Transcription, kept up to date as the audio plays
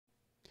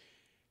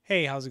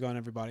Hey, how's it going,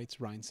 everybody?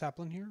 It's Ryan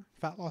Saplin here,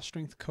 Fat Loss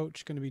Strength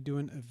Coach. Going to be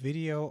doing a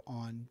video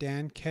on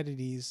Dan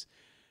Kennedy's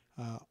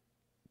uh,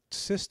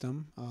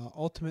 system,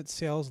 Ultimate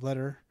Sales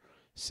Letter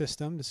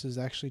System. This is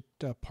actually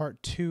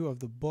part 2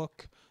 of the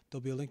book.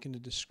 There'll be a link in the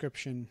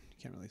description. You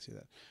can't really see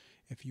that.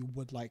 If you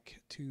would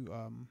like to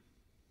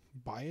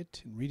buy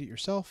it and read it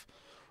yourself,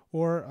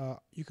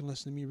 or you can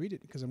listen to me read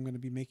it, because I'm going to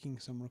be making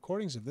some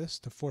recordings of this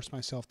to force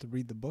myself to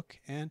read the book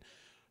and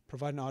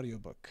provide an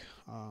audiobook,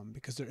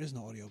 because there is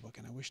no audiobook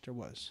and I wish there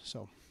was.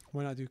 So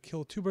why not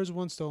kill two birds with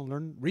one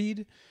stone,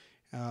 read,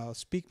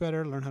 speak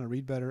better, learn how to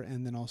read better,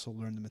 and then also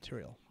learn the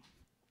material.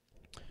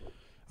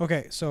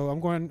 Okay, so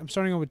I'm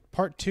starting with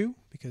part 2,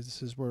 because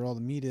this is where all the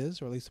meat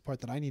is, or at least the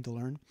part that I need to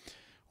learn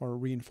or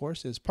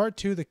reinforce is part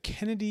 2, the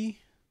Kennedy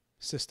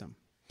system.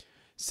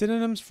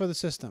 Synonyms for the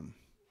system: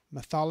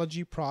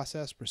 methodology,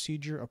 process,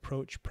 procedure,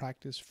 approach,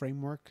 practice,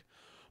 framework,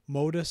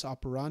 modus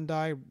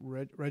operandi,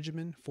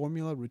 regimen,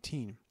 formula,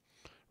 routine.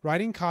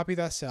 Writing copy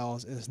that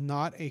sells is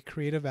not a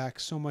creative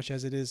act so much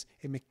as it is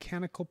a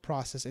mechanical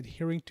process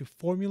adhering to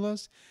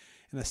formulas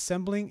and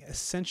assembling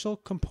essential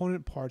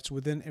component parts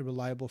within a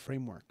reliable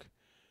framework.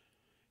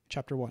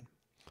 Chapter 1.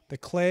 The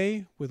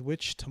clay with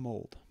which to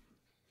mold.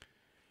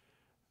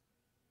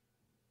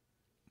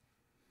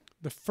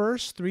 The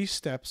first 3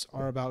 steps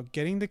are about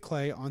getting the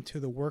clay onto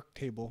the work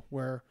table,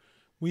 where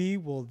we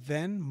will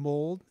then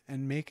mold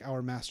and make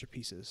our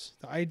masterpieces.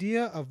 The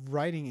idea of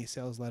writing a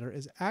sales letter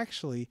is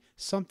actually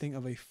something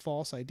of a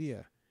false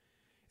idea.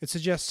 It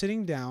suggests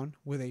sitting down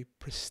with a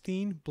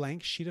pristine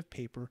blank sheet of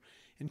paper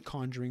and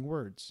conjuring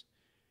words.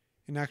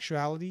 In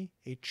actuality,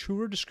 a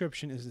truer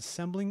description is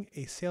assembling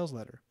a sales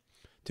letter.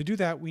 To do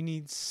that, we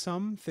need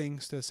some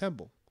things to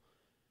assemble.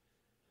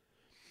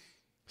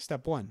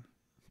 Step 1.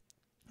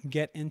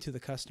 Get into the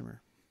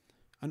customer.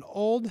 An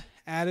old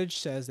adage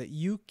says that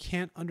you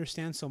can't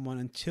understand someone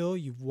until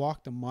you've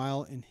walked a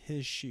mile in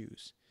his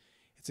shoes.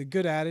 It's a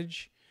good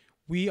adage.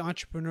 We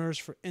entrepreneurs,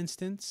 for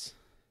instance,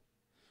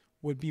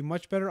 would be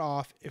much better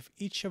off if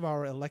each of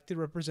our elected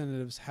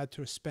representatives had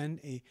to spend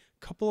a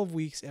couple of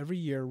weeks every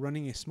year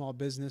running a small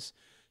business,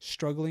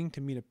 struggling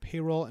to meet a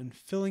payroll and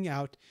filling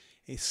out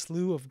a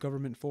slew of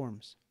government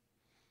forms.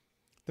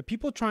 The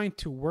people trying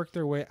to work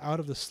their way out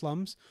of the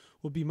slums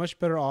would be much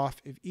better off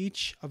if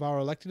each of our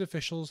elected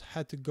officials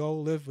had to go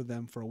live with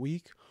them for a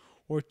week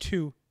or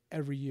 2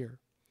 every year.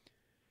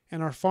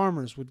 And our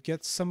farmers would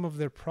get some of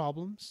their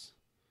problems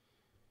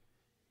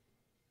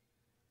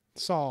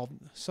solved.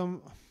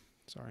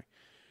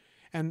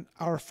 And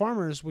our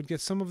farmers would get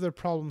some of their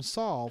problems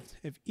solved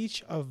if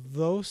each of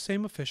those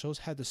same officials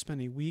had to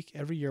spend a week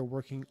every year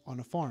working on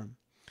a farm.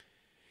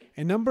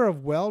 A number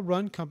of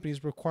well-run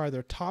companies require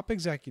their top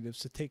executives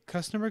to take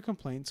customer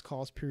complaints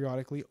calls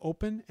periodically,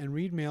 open and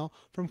read mail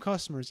from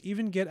customers,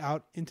 even get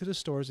out into the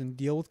stores and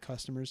deal with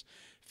customers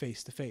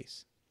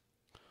face-to-face.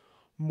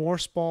 More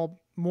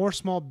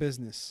small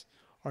business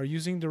are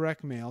using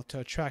direct mail to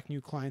attract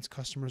new clients,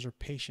 customers, or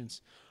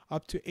patients,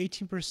 up to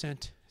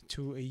 18%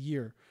 to a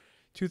year.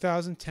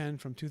 2010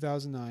 from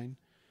 2009,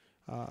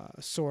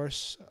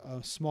 source,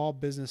 a small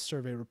business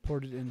survey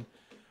reported in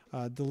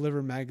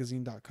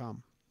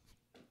delivermagazine.com.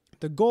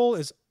 The goal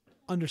is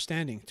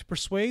understanding. To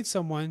persuade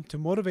someone, to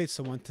motivate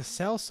someone, to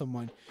sell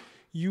someone,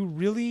 you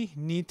really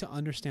need to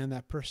understand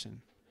that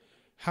person.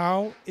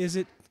 How is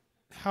it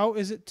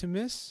to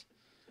miss?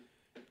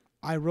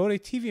 I wrote a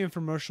TV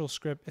infomercial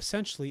script,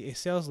 essentially a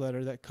sales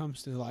letter that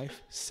comes to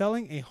life,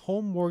 selling a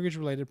home mortgage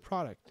related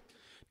product.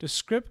 The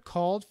script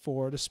called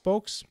for the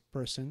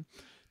spokesperson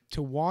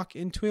to walk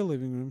into a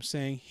living room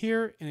saying,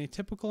 "Here in a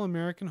typical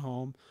American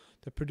home,"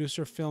 the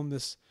producer filmed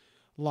this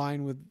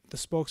line with the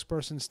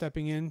spokesperson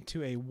stepping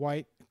into a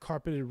white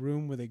carpeted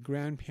room with a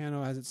grand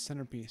piano as its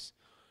centerpiece.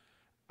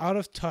 Out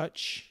of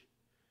touch.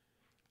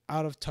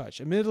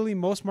 Admittedly,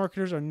 most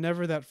marketers are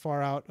never that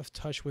far out of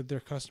touch with their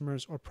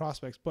customers or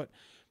prospects, but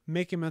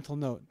make a mental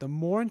note. The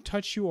more in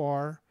touch you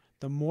are,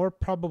 the more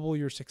probable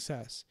your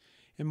success.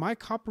 In my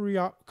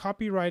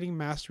copywriting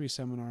mastery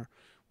seminar,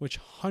 which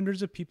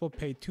hundreds of people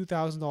paid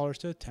 $2,000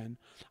 to attend,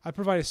 I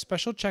provide a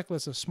special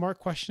checklist of smart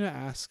questions to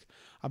ask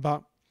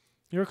about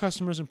your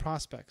customers and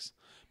prospects.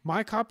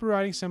 My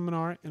copywriting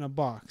seminar in a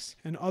box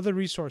and other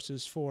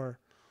resources for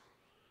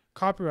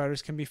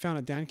copywriters can be found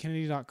at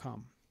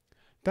dankennedy.com.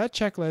 That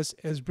checklist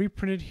is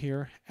reprinted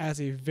here as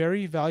a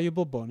very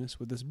valuable bonus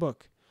with this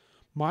book.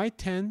 My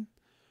 10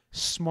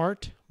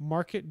 smart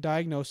market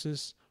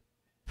diagnosis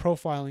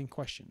profiling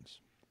questions.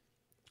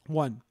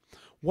 1.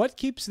 What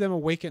keeps them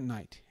awake at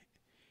night?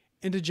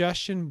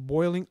 Indigestion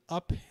boiling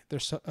up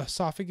their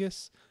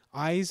esophagus,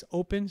 eyes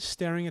open,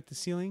 staring at the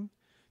ceiling?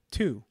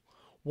 2.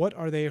 What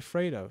are they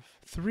afraid of?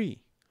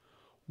 3.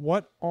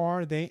 What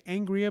are they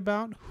angry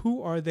about?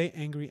 Who are they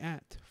angry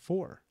at?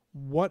 4.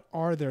 What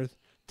are their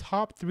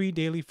top 3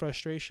 daily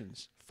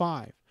frustrations?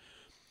 5.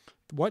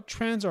 What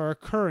trends are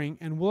occurring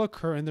and will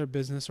occur in their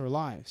business or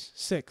lives?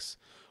 6.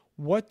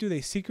 What do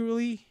they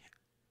secretly,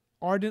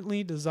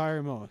 ardently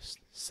desire most?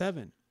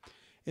 7.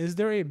 Is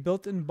there a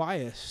built-in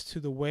bias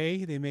to the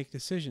way they make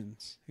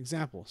decisions?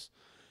 Examples: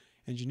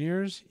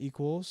 engineers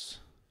equals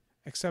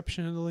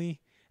exceptionally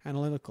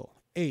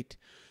analytical. 8.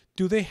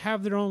 Do they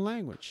have their own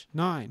language?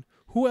 9.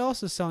 Who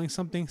else is selling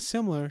something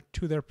similar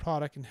to their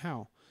product and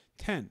how?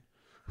 10.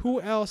 Who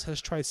else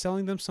has tried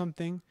selling them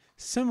something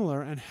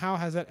similar and how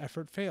has that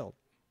effort failed?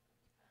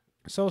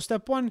 So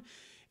step 1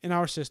 in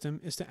our system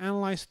is to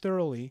analyze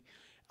thoroughly,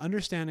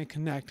 understand, and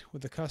connect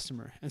with the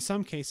customer. In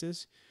some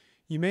cases,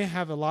 you may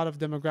have a lot of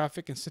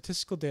demographic and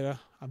statistical data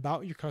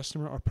about your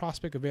customer or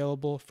prospect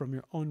available from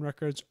your own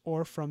records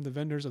or from the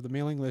vendors of the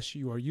mailing list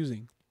you are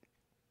using.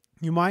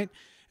 You might,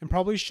 and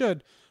probably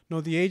should,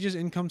 know the ages,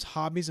 incomes,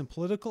 hobbies, and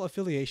political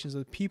affiliations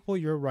of the people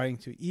you're writing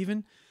to,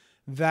 even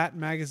that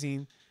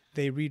magazine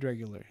they read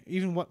regularly,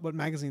 even what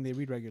magazine they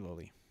read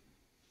regularly.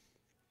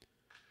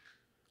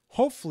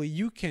 Hopefully,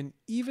 you can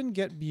even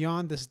get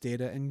beyond this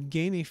data and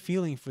gain a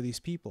feeling for these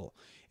people.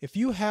 If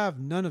you have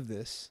none of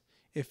this,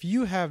 if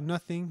you have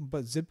nothing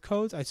but zip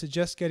codes, I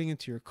suggest getting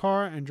into your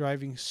car and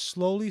driving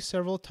slowly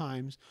several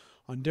times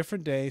on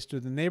different days through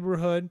the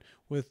neighborhood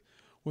with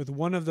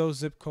one of those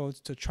zip codes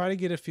to try to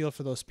get a feel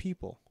for those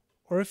people.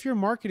 Or if you're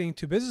marketing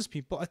to business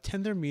people,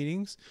 attend their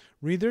meetings,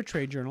 read their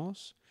trade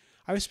journals.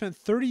 I've spent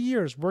 30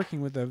 years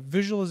working with the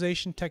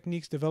visualization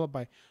techniques developed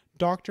by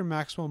Dr.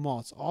 Maxwell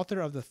Maltz,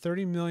 author of the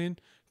 30 million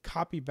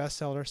copy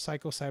bestseller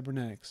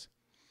Psycho-Cybernetics.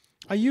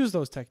 I use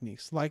those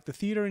techniques, like the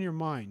theater in your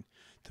mind,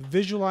 to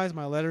visualize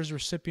my letter's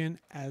recipient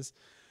as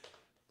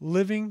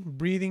living,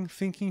 breathing,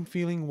 thinking,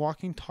 feeling,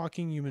 walking,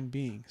 talking human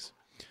beings.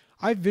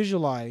 I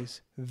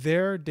visualize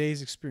their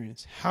day's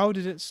experience. How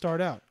did it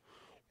start out?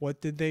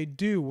 What did they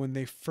do when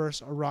they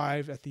first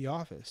arrived at the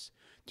office?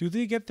 Do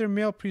they get their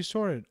mail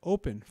pre-sorted,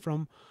 open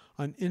from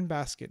an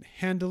in-basket,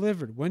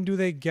 hand-delivered? When do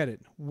they get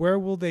it? Where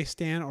will they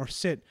stand or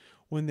sit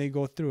when they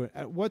go through it?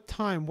 At what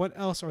time? What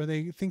else are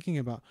they thinking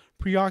about?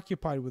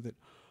 Preoccupied with it?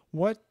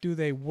 What do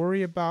they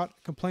worry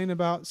about, complain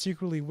about,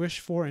 secretly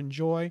wish for,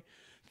 enjoy?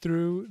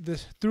 Through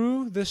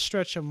this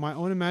stretch of my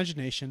own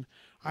imagination,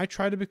 I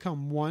try to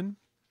become one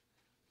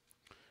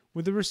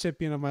with the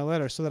recipient of my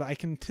letter so that I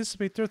can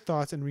anticipate their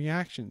thoughts and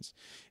reactions.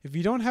 If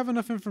you don't have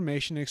enough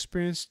information and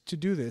experience to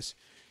do this,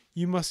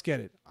 you must get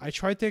it. I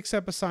try to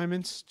accept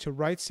assignments to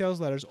write sales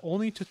letters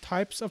only to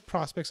types of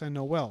prospects I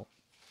know well.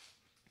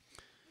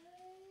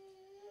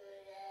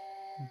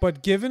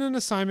 But given an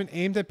assignment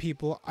aimed at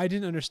people I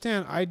didn't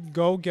understand, I'd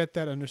go get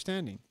that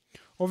understanding.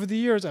 Over the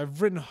years,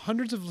 I've written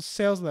hundreds of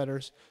sales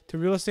letters to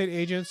real estate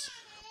agents.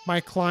 My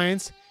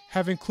clients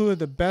have included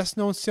the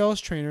best-known sales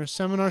trainers,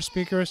 seminar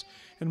speakers,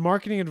 and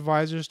marketing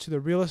advisors to the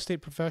real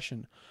estate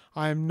profession.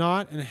 I am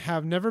not and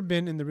have never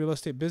been in the real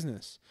estate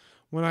business.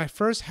 When I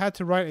first had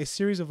to write a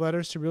series of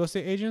letters to real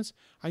estate agents,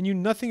 I knew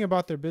nothing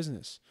about their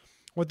business.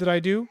 What did I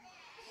do?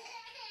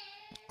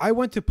 I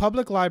went to the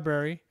public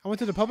library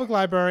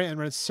and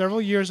read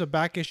several years of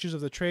back issues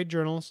of the trade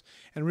journals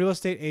and real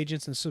estate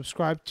agents and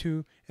subscribed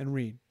to and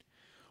read.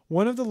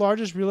 One of the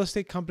largest real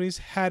estate companies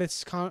had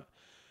its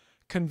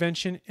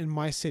convention in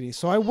my city.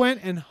 So I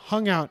went and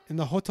hung out in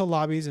the hotel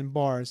lobbies and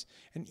bars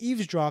and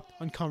eavesdropped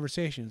on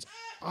conversations.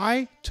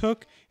 I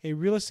took a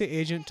real estate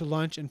agent to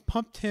lunch and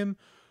pumped him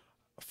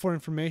for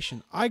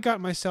information. I got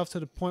myself to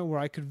the point where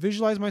I could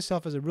visualize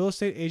myself as a real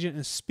estate agent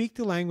and speak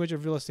the language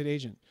of the real estate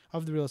agent.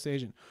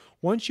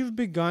 Once you've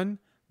begun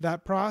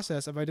that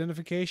process of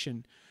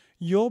identification,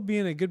 you'll be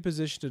in a good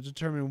position to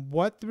determine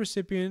what the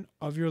recipient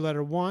of your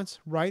letter wants.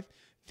 Write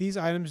these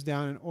items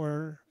down in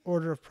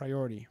order of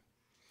priority.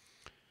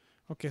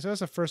 Okay, so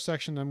that's the first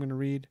section I'm going to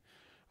read.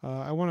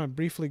 I want to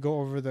briefly go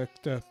over the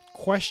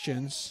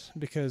questions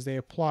because they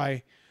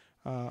apply.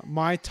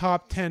 My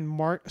top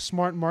 10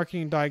 smart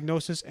marketing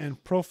diagnosis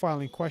and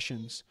profiling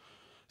questions.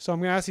 So I'm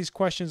going to ask these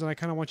questions and I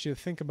kind of want you to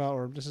think about,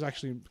 or this is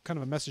actually kind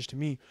of a message to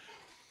me.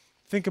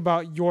 Think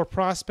about your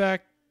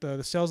prospect,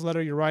 the sales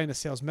letter you're writing, the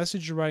sales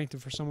message you're writing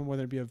for someone,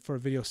 whether it be for a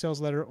video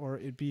sales letter or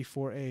it be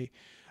for a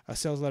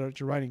sales letter that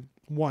you're writing.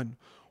 1,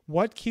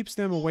 what keeps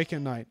them awake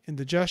at night?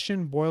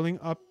 Indigestion boiling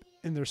up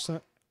in their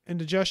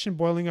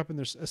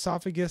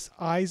esophagus,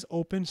 eyes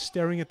open,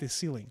 staring at the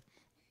ceiling.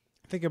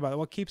 Think about it.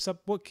 What keeps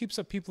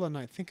up people at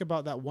night? Think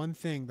about that one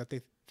thing that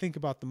they think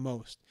about the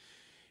most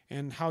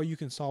and how you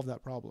can solve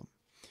that problem.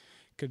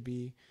 Could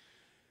be,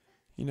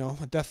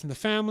 a death in the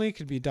family,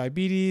 could be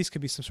diabetes,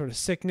 could be some sort of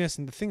sickness.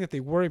 And the thing that they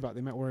worry about,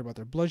 they might worry about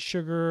their blood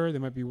sugar. They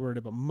might be worried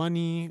about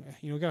money.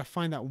 You got to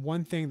find that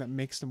one thing that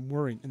makes them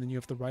worry. And then you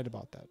have to write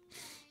about that.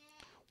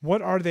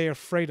 What are they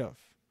afraid of?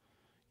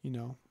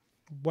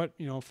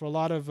 For a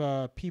lot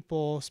of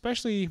people,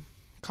 especially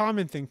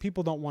common thing,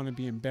 people don't want to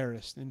be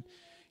embarrassed. And,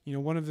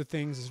 one of the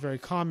things that's very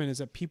common is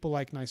that people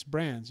like nice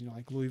brands,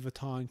 like Louis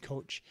Vuitton,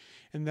 Coach.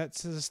 And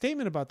that's a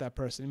statement about that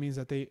person. It means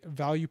that they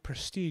value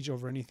prestige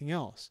over anything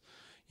else.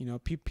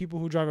 People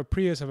who drive a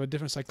Prius have a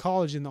different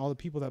psychology than all the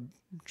people that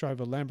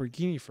drive a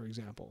Lamborghini, for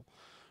example.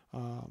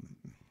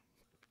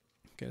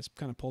 It's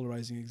kind of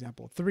polarizing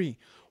example. 3,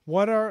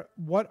 what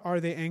are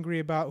they angry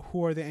about?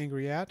 Who are they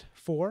angry at?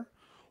 4,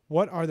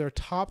 what are their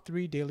top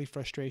 3 daily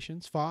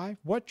frustrations? 5,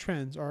 what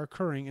trends are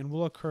occurring and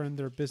will occur in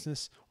their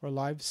business or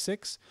lives?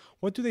 6,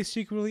 what do they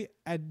secretly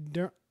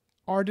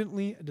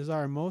ardently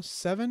desire most?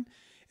 7,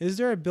 Is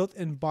there a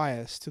built-in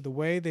bias to the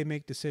way they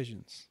make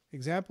decisions?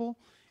 Example,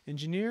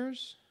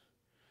 engineers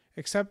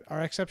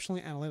are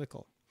exceptionally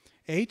analytical.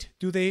 8,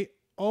 do they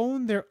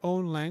own their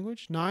own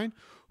language? 9,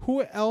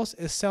 who else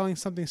is selling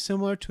something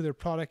similar to their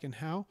product and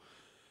how?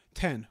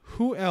 10,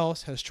 who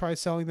else has tried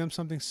selling them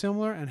something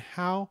similar and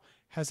how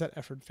has that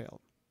effort failed?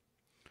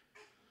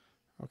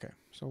 Okay,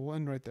 so we'll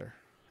end right there.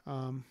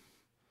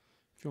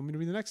 If you want me to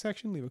read the next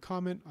section, leave a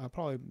comment. I'll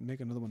probably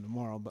make another one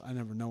tomorrow, but I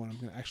never know when I'm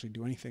going to actually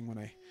do anything when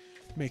I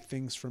make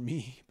things for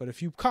me. But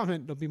if you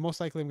comment, it'll be most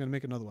likely I'm going to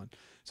make another one.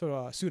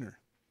 So sooner.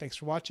 Thanks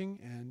for watching,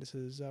 and this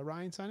is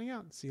Ryan signing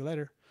out. See you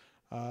later.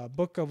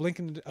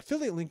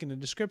 Affiliate link in the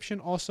description.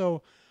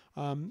 Also,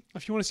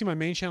 if you want to see my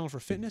main channel for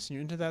fitness and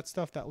you're into that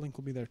stuff, that link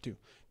will be there too.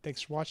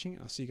 Thanks for watching,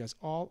 and I'll see you guys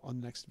all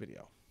on the next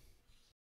video.